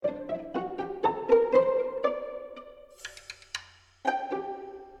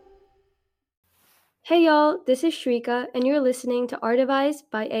Hey y'all, this is Shrika, and you're listening to Artivise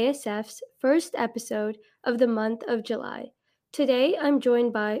by ASF's first episode of the month of July. Today I'm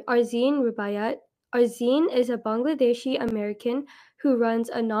joined by Arzeen Rubayat. Arzeen is a Bangladeshi American who runs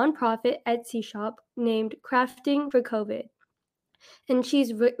a nonprofit Etsy shop named Crafting for COVID, and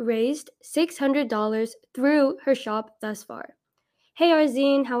she's raised $600 through her shop thus far. Hey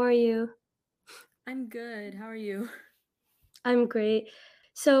Arzeen, how are you? I'm good. How are you? I'm great.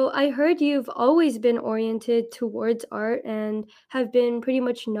 So I heard you've always been oriented towards art and have been pretty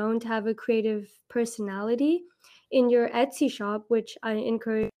much known to have a creative personality. In your Etsy shop, which I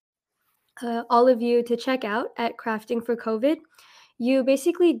encourage all of you to check out at Crafting for COVID, you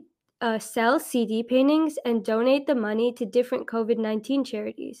basically sell CD paintings and donate the money to different COVID-19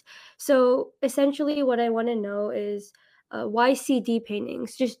 charities. So essentially, what I want to know is why CD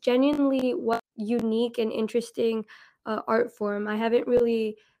paintings? Just genuinely, what unique and interesting art form? I haven't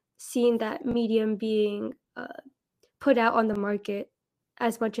really seen that medium being put out on the market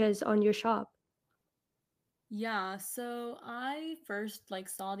as much as on your shop. Yeah, so I first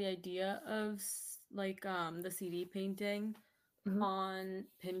saw the idea of the CD painting Mhm. on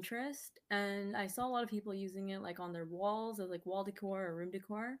Pinterest, and I saw a lot of people using it on their walls as wall decor or room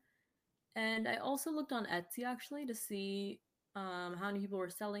decor. And I also looked on Etsy actually to see how many people were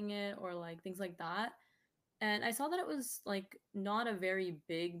selling it or things like that. And I saw that it was not a very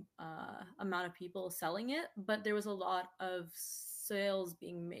big amount of people selling it, but there was a lot of sales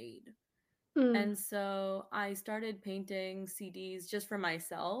being made. Mm. And so I started painting CDs just for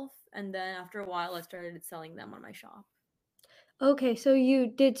myself. And then after a while, I started selling them on my shop. Okay, so you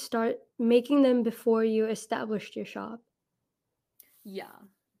did start making them before you established your shop. Yeah.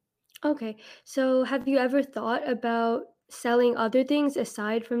 Okay. So have you ever thought about selling other things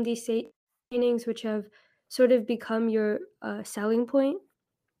aside from these paintings, which have sort of become your selling point?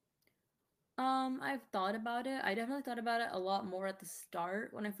 I've thought about it. I definitely thought about it a lot more at the start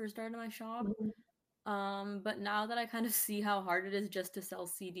when I first started my shop. Mhm. But now that I kind of see how hard it is just to sell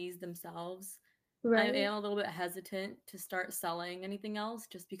CDs themselves, I Right. am a little bit hesitant to start selling anything else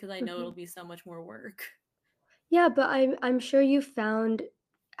just because I know it'll Mhm. be so much more work. Yeah, but I'm sure you found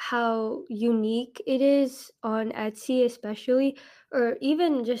how unique it is on Etsy, especially, or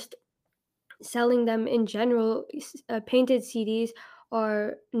even just selling them in general. Painted CDs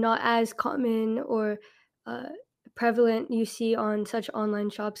are not as common or uh, prevalent you see on such online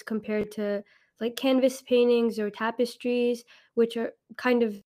shops compared to like canvas paintings or tapestries, which are kind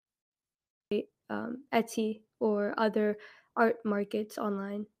of Etsy or other art markets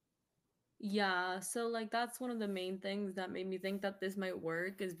online. Yeah, so that's one of the main things that made me think that this might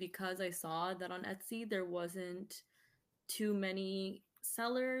work is because I saw that on Etsy there wasn't too many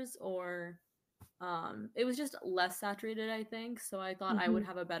sellers or it was just less saturated, I think, so I thought I would Mhm.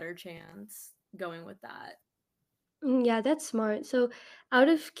 have a better chance going with that. Yeah, that's smart. So, out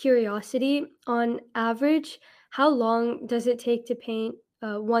of curiosity, on average, how long does it take to paint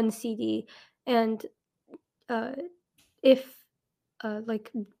one CD? And uh, if,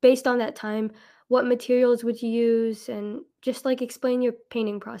 like, based on that time, what materials would you use? And just like explain your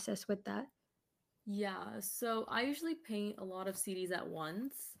painting process with that. Yeah, so I usually paint a lot of CDs at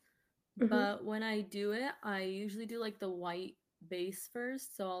once, Hmm. but when I do it, I usually do the white base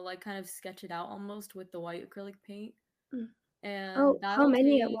first, so I'll kind of sketch it out almost with the white acrylic paint, Oh, and how that'll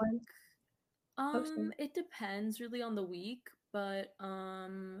many at take once? Oh, sorry. it depends really on the week, but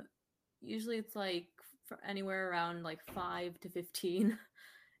usually it's for anywhere around 5 to 15.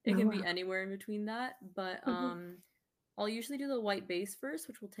 It Oh, can be wow. anywhere in between that, but Hmm. I'll usually do the white base first,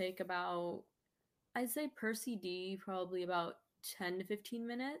 which will take about, I'd say per CD probably about 10 to 15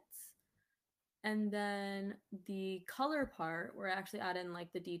 minutes. And then the color part, where I actually add in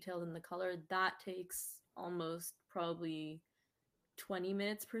the details and the color, that takes almost probably 20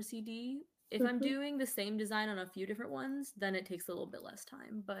 minutes per CD. If I'm Hmm. doing the same design on a few different ones, then it takes a little bit less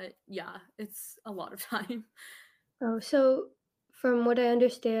time. But yeah, it's a lot of time. Oh, so from what I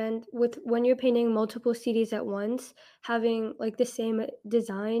understand, with when you're painting multiple CDs at once, having like the same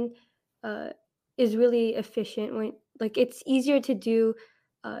design uh, is really efficient. When like it's easier to do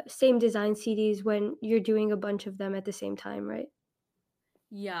same design CDs when you're doing a bunch of them at the same time, right?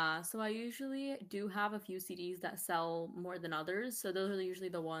 Yeah, so I usually do have a few CDs that sell more than others. So those are usually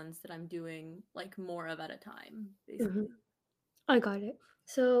the ones that I'm doing more of at a time, Hmm. basically. I got it.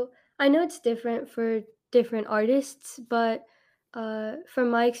 So I know it's different for different artists, but from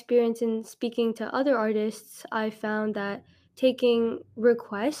my experience in speaking to other artists, I found that taking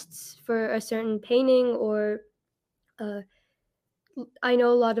requests for a certain painting or uh, I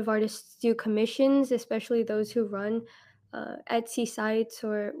know a lot of artists do commissions, especially those who run Etsy sites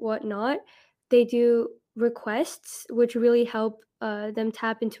or whatnot. they do requests, which really help them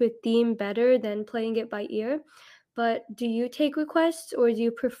tap into a theme better than playing it by ear. But do you take requests or do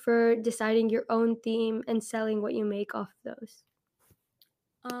you prefer deciding your own theme and selling what you make off of those?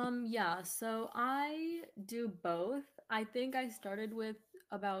 Yeah, so I do both. I think I started with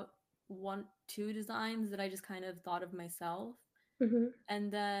about one, two designs that I just kind of thought of myself. Mhm.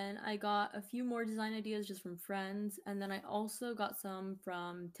 And then I got a few more design ideas just from friends. And then I also got some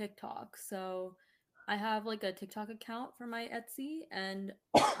from TikTok. So I have like a TikTok account for my Etsy, and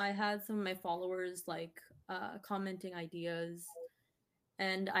I had some of my followers like commenting ideas,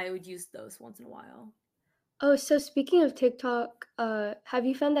 and I would use those once in a while. Oh, so speaking of TikTok, have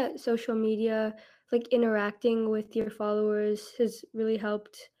you found that social media, like interacting with your followers, has really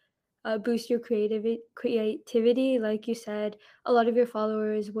helped boost your creativity? Like you said, a lot of your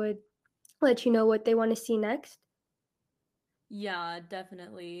followers would let you know what they want to see next. Yeah,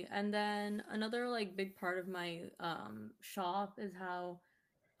 definitely. And then another like big part of my shop is how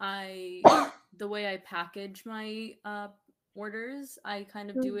I the way I package my orders. I kind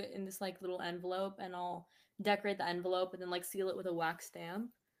of do Mm, it in this like little envelope, and I'll decorate the envelope and then like seal it with a wax stamp.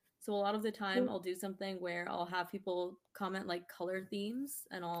 So a lot of the time mm. I'll do something where I'll have people comment like color themes,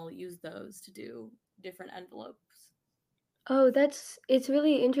 and I'll use those to do different envelopes. Oh, it's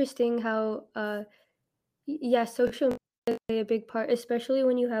really interesting how yeah, social media play a big part, especially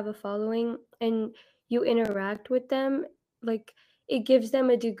when you have a following and you interact with them. Like it gives them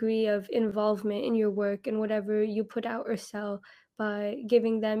a degree of involvement in your work and whatever you put out or sell by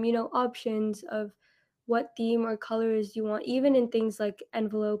giving them, options of what theme or colors you want, even in things like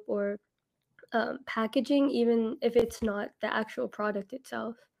envelope or packaging, even if it's not the actual product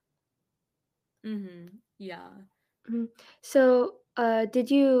itself. Yeah. Mhm. So, did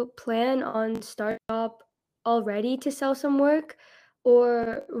you plan on start up already to sell some work,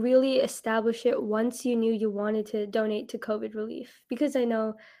 or really establish it once you knew you wanted to donate to COVID relief? Because I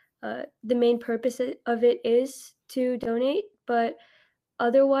know the main purpose of it is to donate, but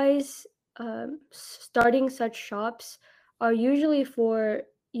otherwise, starting such shops are usually for,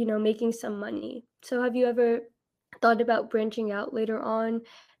 making some money. So have you ever thought about branching out later on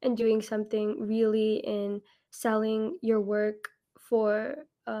and doing something really in selling your work for,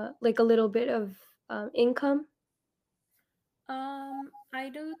 like, a little bit of, income? I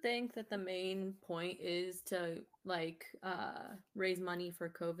do think that the main point is to like raise money for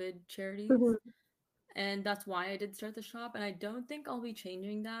COVID charities. Mhm. And that's why I did start the shop, and I don't think I'll be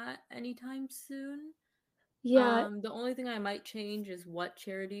changing that anytime soon. Yeah. The only thing I might change is what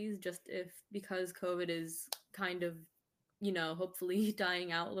charities, just if because COVID is kind of, hopefully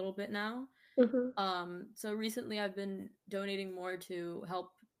dying out a little bit now. Mhm. So recently I've been donating more to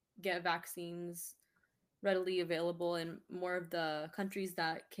help get vaccines readily available in more of the countries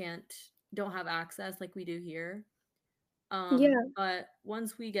that don't have access like we do here. Yeah, But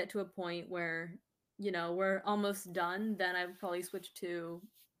once we get to a point where, we're almost done, then I would probably switch to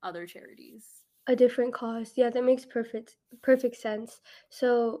other charities. a different cause. Yeah, that makes perfect sense.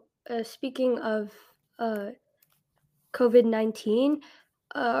 So, speaking of, uh COVID-19,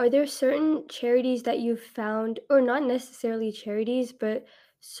 are there certain charities that you've found, or not necessarily charities, but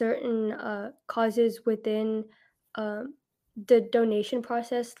certain causes within um, the donation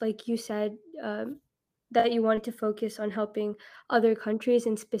process? Like you said, that you wanted to focus on helping other countries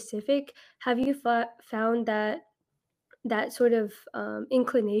in specific. Have you found that sort of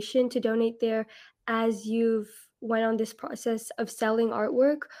inclination to donate there as you've went on this process of selling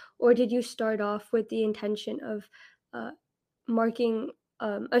artwork, or did you start off with the intention of uh, marking,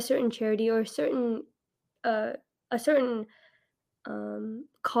 a certain charity or uh, a certain,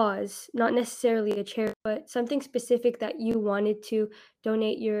 cause, not necessarily a charity, but something specific that you wanted to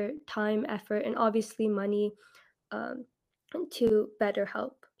donate your time, effort, and obviously money, um, to better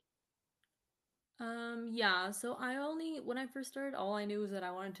help? Yeah, so when I first started, all I knew was that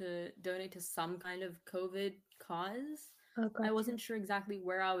I wanted to donate to some kind of COVID cause. Oh, I gotcha. wasn't sure exactly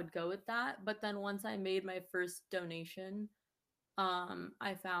where I would go with that, but then once I made my first donation,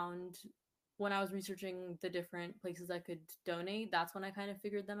 I found when I was researching the different places I could donate, that's when I kind of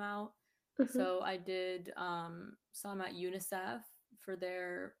figured them out. Mhm. So I did some at UNICEF for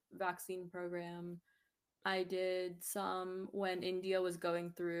their vaccine program. I did some when India was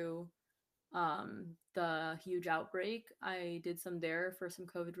going through the huge outbreak. I did some there for some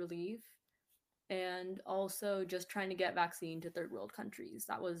COVID relief, and also just trying to get vaccine to third world countries.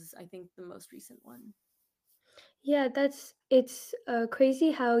 That was, I think, the most recent one. Yeah, it's,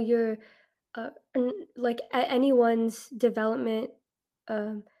 crazy how like, anyone's development,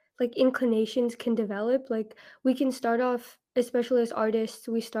 um, like, inclinations can develop, like, we can start off especially as artists,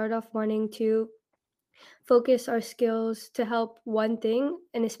 we start off wanting to focus our skills to help one thing,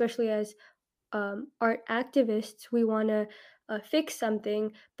 and especially as art activists, we want to fix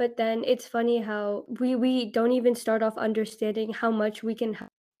something, but then it's funny how we don't even start off understanding how much we can help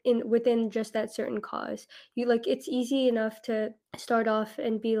in within just that certain cause. You like it's easy enough to start off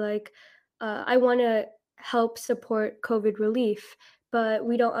and be like, I want to help support COVID relief, but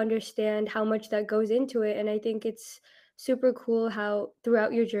we don't understand how much that goes into it. And I think it's super cool how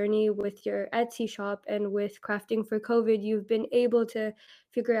throughout your journey with your Etsy shop and with crafting for COVID, you've been able to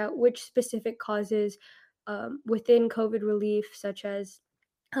figure out which specific causes within COVID relief, such as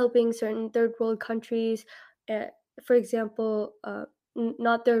helping certain third world countries, uh, for example,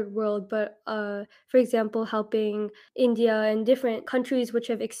 not third world, but for example, helping India and different countries which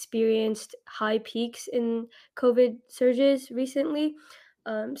have experienced high peaks in COVID surges recently.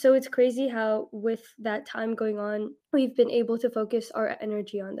 So it's crazy how, with that time going on, we've been able to focus our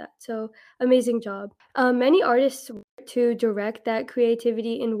energy on that. So amazing job. Many artists to direct that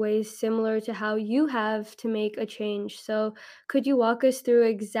creativity in ways similar to how you have to make a change. So, could you walk us through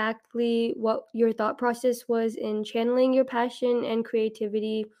exactly what your thought process was in channeling your passion and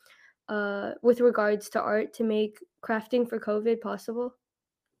creativity with regards to art to make crafting for COVID possible?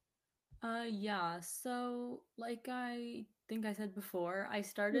 Yeah, so like I think I said before, I Mm,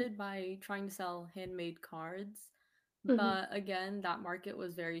 started by trying to sell handmade cards, mhm, but again, that market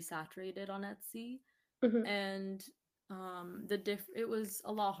was very saturated on Etsy, mhm, and it was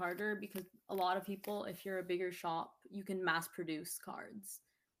a lot harder because a lot of people, if you're a bigger shop, you can mass produce cards.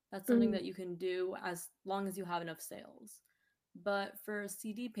 That's something mm, that you can do as long as you have enough sales. But for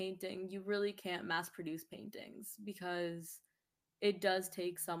CD painting, you really can't mass produce paintings because it does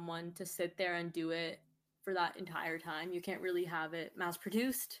take someone to sit there and do it for that entire time. You can't really have it mass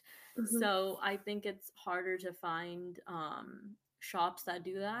produced. mhm, So I think it's harder to find shops that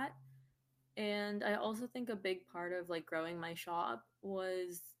do that. And I also think a big part of like growing my shop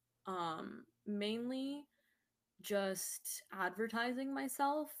was mainly just advertising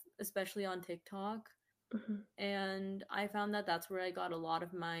myself, especially on TikTok. mhm, And I found that that's where I got a lot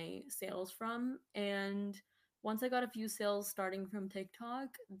of my sales from. And once I got a few sales starting from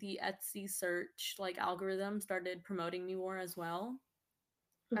TikTok, the Etsy search like algorithm started promoting me more as well.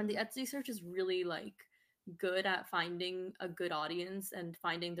 And the mhm, Etsy search is really like good at finding a good audience and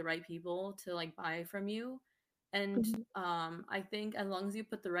finding the right people to like buy from you. And mhm. I think as long as you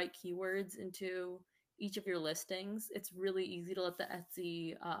put the right keywords into each of your listings, it's really easy to let the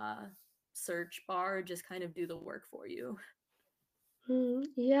Etsy search bar just kind of do the work for you.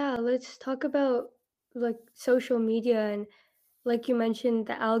 Yeah, let's talk about like social media and like you mentioned,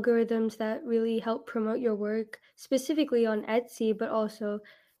 the algorithms that really help promote your work, specifically on Etsy, but also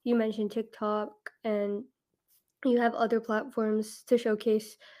you mentioned TikTok and you have other platforms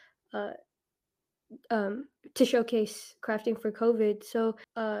uh, to showcase crafting for COVID. So,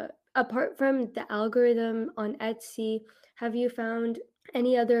 apart from the algorithm on Etsy, have you found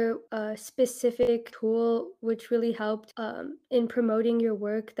any other specific tool which really helped in promoting your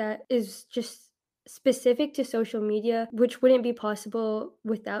work that is just specific to social media, which wouldn't be possible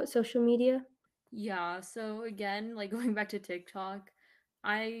without social media? Yeah, so again, like going back to TikTok,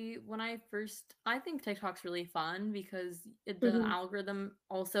 I think TikTok's really fun because the Hmm. algorithm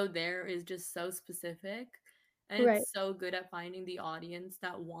also there is just so specific and Right. it's so good at finding the audience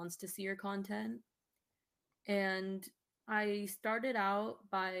that wants to see your content. And I started out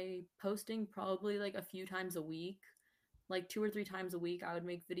by posting probably like a few times a week, like 2 or 3 times a week I would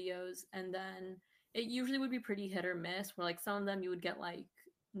make videos, and then it usually would be pretty hit or miss where like some of them you would get like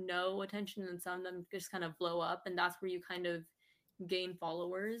no attention and some of them just kind of blow up, and that's where you kind of gain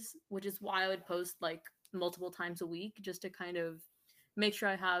followers, which is why I would post like multiple times a week just to kind of make sure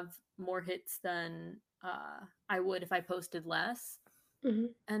I have more hits than I would if I posted less. Hmm.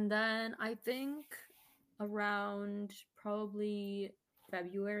 And then I think around probably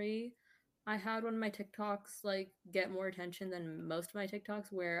February, I had one of my TikToks like get more attention than most of my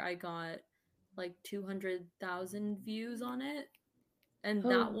TikToks, where I got like 200,000 views on it. And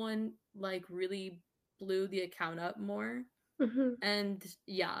that Oh. one like really blew the account up more. Hmm. And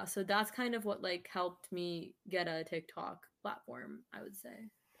yeah, so that's kind of what like helped me get a TikTok platform, I would say.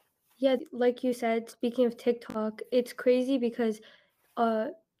 Yeah, like you said, speaking of TikTok, it's crazy because uh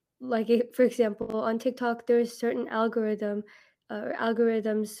for example on TikTok there's certain algorithms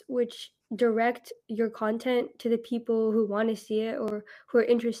which direct your content to the people who want to see it or who are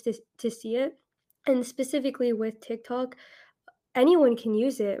interested to see it, and specifically with TikTok anyone can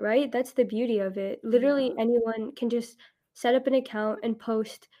use it, right? That's the beauty of it. Literally Yeah. anyone can just set up an account and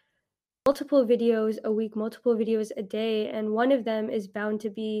post multiple videos a week, multiple videos a day, and one of them is bound to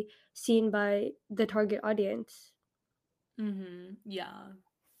be seen by the target audience. Yeah.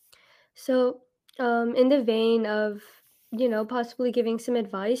 So, in the vein of, possibly giving some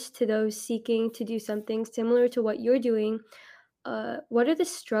advice to those seeking to do something similar to what you're doing, what are the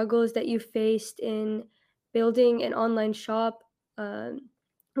struggles that you faced in building an online shop?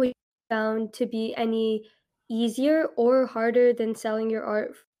 Which you found to be any easier or harder than selling your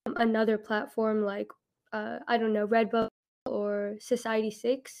art from another platform like, I don't know, Redbubble or Society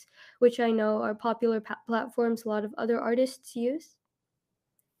 6, which I know are popular platforms a lot of other artists use?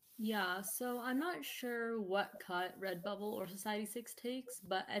 Yeah, so I'm not sure what cut Redbubble or Society 6 takes,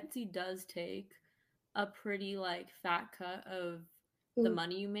 but Etsy does take a pretty like fat cut of the Mm,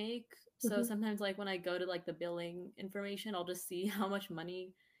 money you make. So mhm, sometimes like when I go to like the billing information, I'll just see how much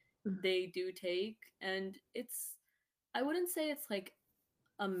money mm, they do take, and it's, I wouldn't say it's like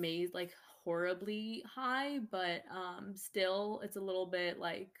like horribly high, but still it's a little bit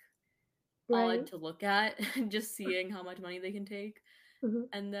like odd right. to look at just seeing how much money they can take. Mhm,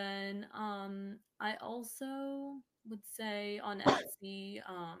 And then I also would say on Etsy,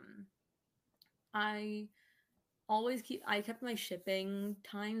 I I kept my shipping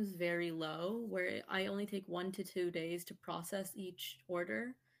times very low, where I only take 1 to 2 days to process each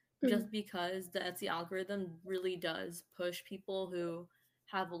order, mhm, just because the Etsy algorithm really does push people who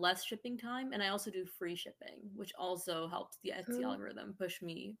have less shipping time. And I also do free shipping, which also helps the Etsy um, algorithm push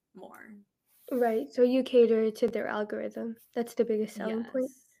me more. right, so you cater to their algorithm. That's the biggest selling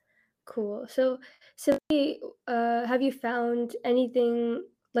point? Yes. Cool. So, have you found anything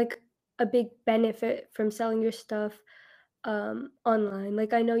like a big benefit from selling your stuff online?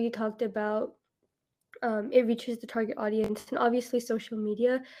 Like I know you talked about it reaches the target audience and obviously social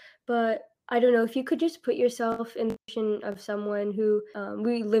media, but I don't know if you could just put yourself in the position of someone who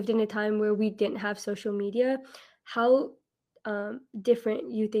we lived in a time where we didn't have social media, how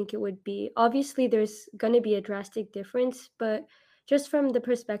different you think it would be. Obviously, there's going to be a drastic difference, but just from the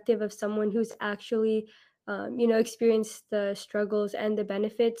perspective of someone who's actually experienced the struggles and the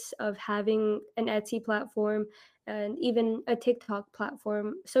benefits of having an Etsy platform and even a TikTok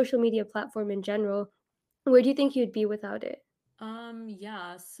platform, social media platform in general, where do you think you'd be without it?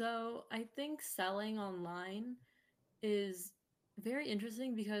 Yeah, so I think selling online is very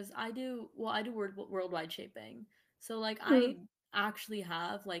interesting because I do worldwide shaping. So like Mm, I actually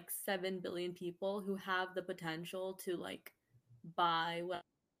have like 7 billion people who have the potential to like buy what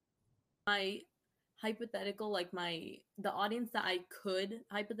my hypothetical, like my the audience that I could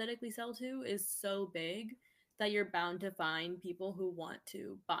hypothetically sell to is so big that you're bound to find people who want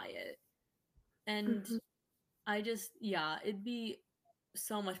to buy it. And mhm. I just, yeah, it'd be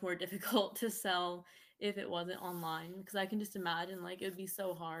so much more difficult to sell if it wasn't online, because I can just imagine like it would be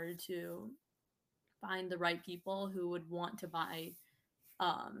so hard to find the right people who would want to buy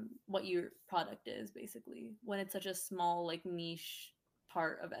what your product is, basically, when it's such a small like niche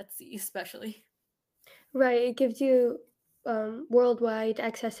part of Etsy especially. Right, it gives you, worldwide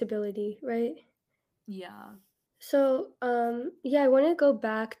accessibility, right? Yeah. So, yeah, I wanna go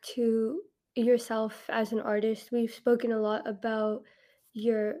back to yourself as an artist. We've spoken a lot about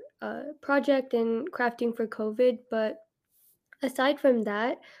your, project and crafting for COVID, but aside from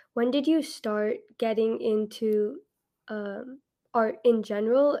that, when did you start getting into, art in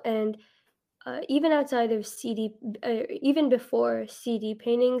general? And even outside of even before CD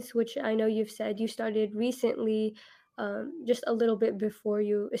paintings, which I know you've said you started recently, just a little bit before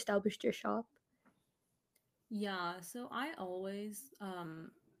you established your shop. Yeah, so I always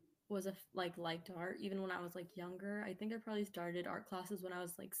was like liked art even when I was like younger. I think I probably started art classes when I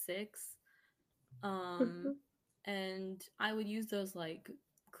was like 6. Um, Mhm, and I would use those like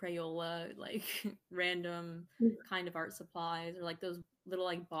Crayola, like random mm, kind of art supplies, or like those little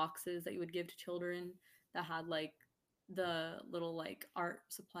like boxes that you would give to children that had like the little like art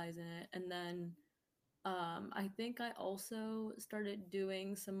supplies in it. And then I think I also started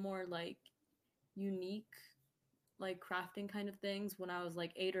doing some more like unique like crafting kind of things when I was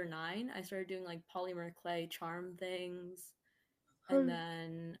like 8 or 9. I started doing like polymer clay charm things, and hmm,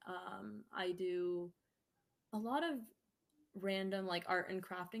 then I do a lot of random like art and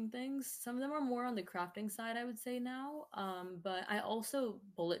crafting things. Some of them are more on the crafting side, I would say now. But I also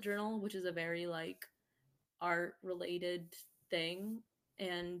bullet journal, which is a very like art related thing,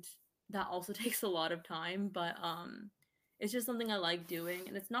 and that also takes a lot of time. But it's just something I like doing,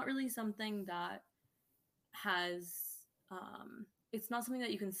 and it's not really something that has it's not something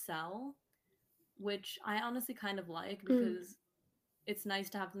that you can sell, which I honestly kind of like, mm, because it's nice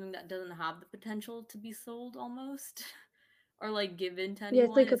to have something that doesn't have the potential to be sold almost. or like given to Yeah,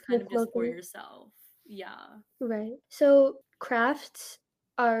 it's anyone. like a It's kind of just for personal. yourself. Yeah. Right. So crafts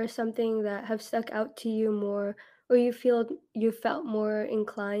are something that have stuck out to you more, or you felt more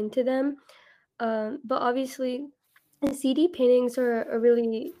inclined to them. But obviously, CD paintings are a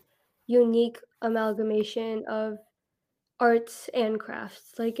really unique amalgamation of arts and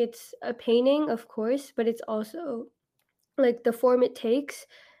crafts. Like it's a painting, of course, but it's also like the form it takes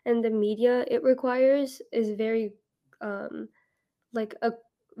and the media it requires is very um like a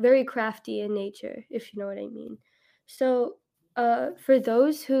very crafty in nature, if you know what I mean. So, for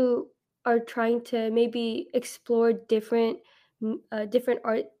those who are trying to maybe explore different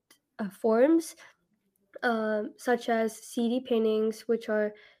art forms, such as CD paintings, which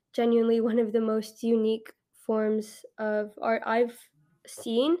are genuinely one of the most unique forms of art I've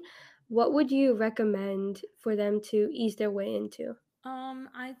seen, what would you recommend for them to ease their way into?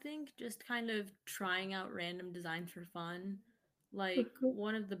 I think just kind of trying out random designs for fun. Like Mhm,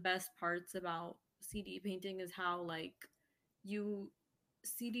 one of the best parts about CD painting is how like you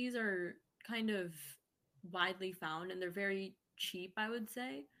CDs are kind of widely found and they're very cheap, I would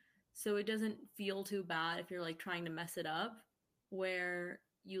say. So it doesn't feel too bad if you're like trying to mess it up where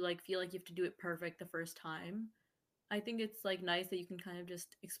you like feel like you have to do it perfect the first time. I think it's like nice that you can kind of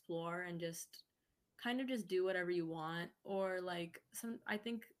just explore and just kind of just do whatever you want, or like some I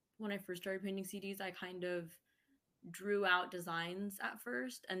think when I first started painting CDs I kind of drew out designs at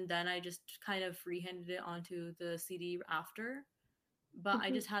first and then I just kind of freehanded it onto the CD after, but I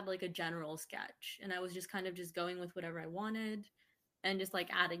mhm. just had like a general sketch and I was just kind of just going with whatever I wanted and just like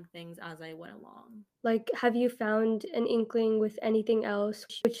adding things as I went along. Like, have you found an inkling with anything else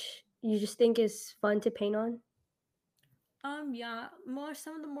which you just think is fun to paint on? Yeah, more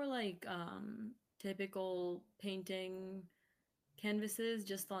some of the more like typical painting canvases,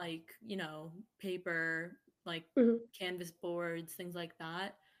 just like, paper, like Mhm, canvas boards, things like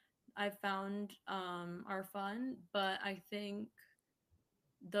that. I've found are fun, but I think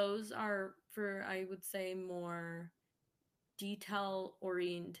those are for, I would say, more detail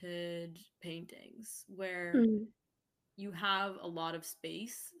oriented paintings where mhm, you have a lot of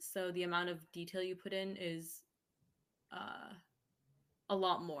space, so the amount of detail you put in is uh a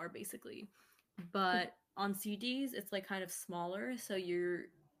lot more basically. mhm. But on CDs, it's like kind of smaller, so you're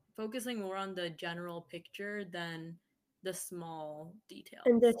focusing more on the general picture than the small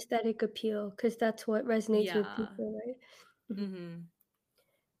And the details. aesthetic appeal, because that's what resonates with Yeah. people, right? Mhm. Mhm.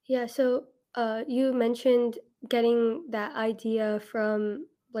 Yeah, so, you mentioned getting that idea from,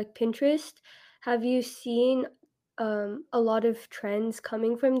 like, Pinterest. Have you seen, a lot of trends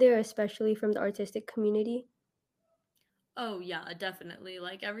coming from there, especially from the artistic community? Oh yeah, definitely.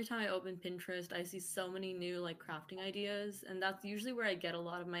 Like every time I open Pinterest, I see so many new like crafting ideas, and that's usually where I get a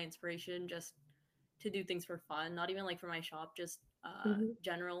lot of my inspiration just to do things for fun, not even like for my shop, just Mhm,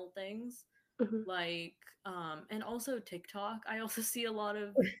 general things. mhm. Like and also TikTok. I also see a lot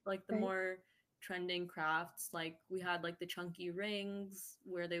of like the Right. more trending crafts. Like we had like the chunky rings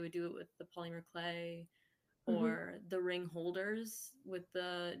where they would do it with the polymer clay, Mhm, or the ring holders with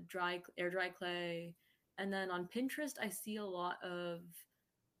the air dry clay. And then on Pinterest I see a lot of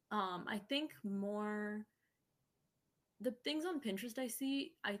I think more the things on Pinterest I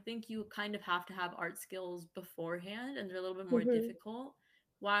see, I think you kind of have to have art skills beforehand and they're a little bit more mhm. difficult.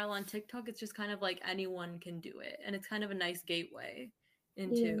 While on TikTok, it's just kind of like anyone can do it. And it's kind of a nice gateway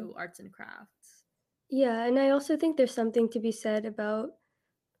Yeah. into arts and crafts. Yeah, and I also think there's something to be said about,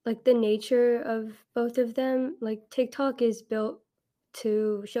 like, the nature of both of them. Like, TikTok is built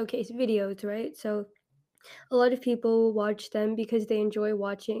to showcase videos, right? So a lot of people watch them because they enjoy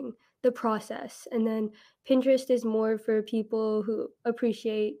watching the process, and then Pinterest is more for people who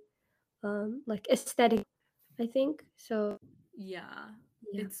appreciate, like, aesthetic, I think. So, Yeah.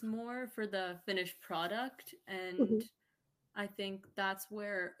 yeah. It's more for the finished product. And Mhm, I think that's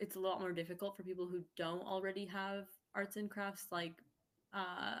where it's a lot more difficult for people who don't already have arts and crafts like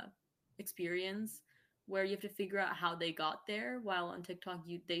uh experience, where you have to figure out how they got there, while on TikTok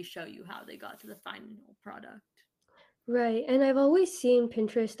they show you how they got to the final product. right, and I've always seen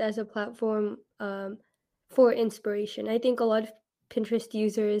Pinterest as a platform, for inspiration. I think a lot of Pinterest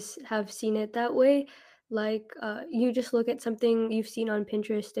users have seen it that way. Like, you just look at something you've seen on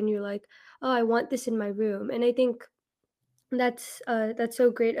Pinterest and you're like, "Oh, I want this in my room." And I think that's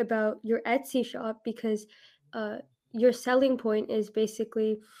so great about your Etsy shop because, uh, your selling point is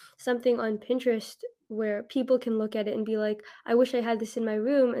basically something on Pinterest where people can look at it and be like, "I wish I had this in my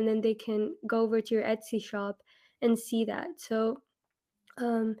room," and then they can go over to your Etsy shop and see that. So,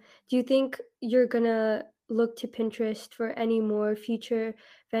 do you think you're gonna look to Pinterest for any more future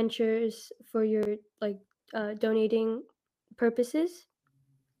ventures for your, like, donating purposes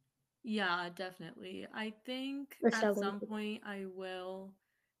Yeah, definitely. I think or at selling? some point I will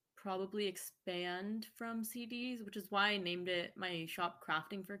probably expand from CDs, which is why I named it my shop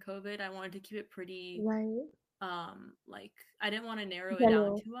Crafting for COVID. I wanted to keep it pretty Right. like I didn't want to narrow it down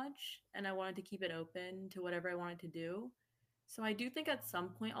General. too much and I wanted to keep it open to whatever I wanted to do. So I do think at some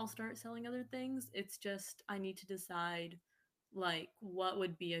point I'll start selling other things. It's just I need to decide like what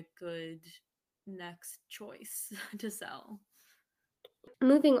would be a good next choice to sell.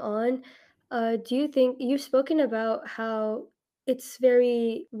 Moving on, do you think you've spoken about how it's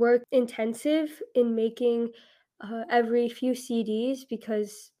very work intensive in making every few CDs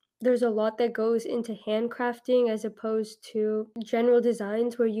because there's a lot that goes into handcrafting as opposed to general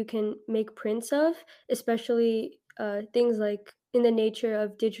designs where you can make prints of, especially things like in the nature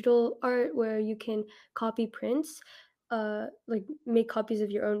of digital art where you can copy prints, like make copies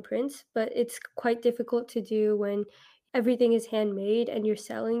of your own prints, but it's quite difficult to do when everything is handmade and you're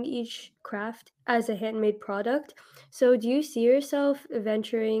selling each craft as a handmade product. So do you see yourself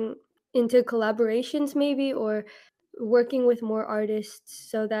venturing into collaborations maybe or working with more artists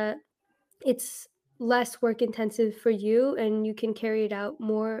so that it's less work intensive for you and you can carry it out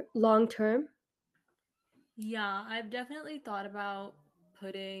more long term? Yeah, I've definitely thought about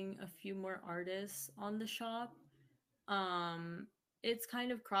putting a few more artists on the shop. Um, it's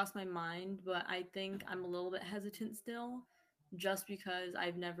kind of crossed my mind, but I think I'm a little bit hesitant still, just because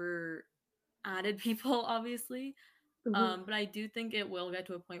I've never added people, obviously. Mhm. But I do think it will get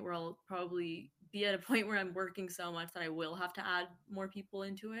to a point where I'll probably be at a point where I'm working so much that I will have to add more people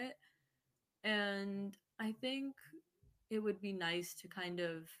into it. And I think it would be nice to kind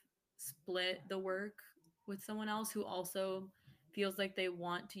of split the work with someone else who also feels like they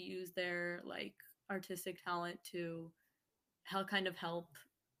want to use their like artistic talent to help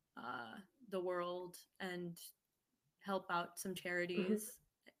uh, the world and help out some Mhm. charities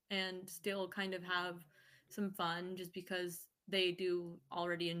and still kind of have some fun just because they do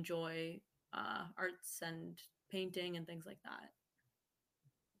already enjoy arts and painting and things like that.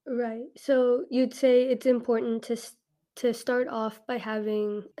 Right. So you'd say it's important to start off by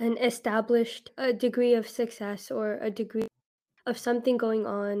having an established degree of success or a degree of something going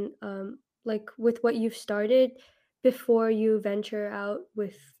on, like with what you've started before you venture out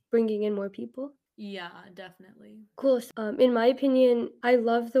with bringing in more people. Yeah, definitely. Cool. In my opinion, I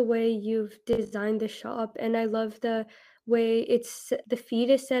love the way you've designed the shop, and I love the way the feed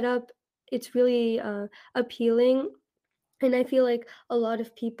is set up. It's really appealing. And I feel like a lot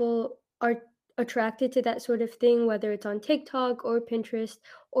of people are attracted to that sort of thing, whether it's on TikTok or Pinterest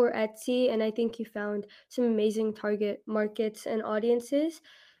or Etsy. And I think you found some amazing target markets and audiences.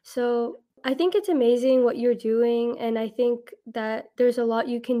 So I think it's amazing what you're doing. And I think that there's a lot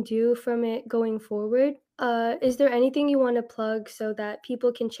you can do from it going forward. Is there anything you want to plug so that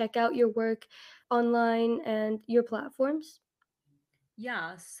people can check out your work online and your platforms?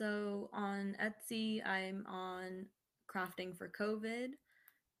 Yeah, so on Etsy, I'm on Crafting for COVID.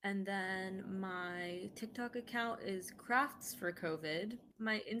 And then my TikTok account is Crafts for COVID.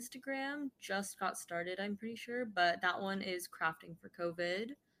 My Instagram just got started, I'm pretty sure, but that one is Crafting for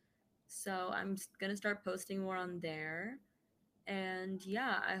COVID. So I'm gonna start posting more on there. And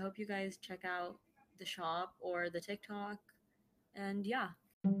yeah, I hope you guys check out the shop or the TikTok. And yeah,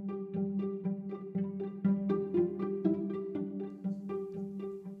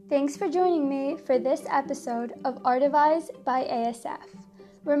 Thanks for joining me for this episode of Artivise by ASF.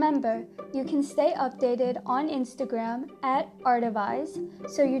 Remember, you can stay updated on Instagram at Artivise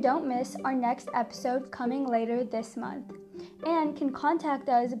so you don't miss our next episode coming later this month, and can contact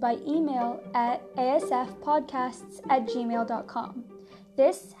us by email at asfpodcasts@gmail.com.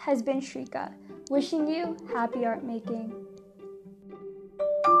 This has been Shrika, wishing you happy art making.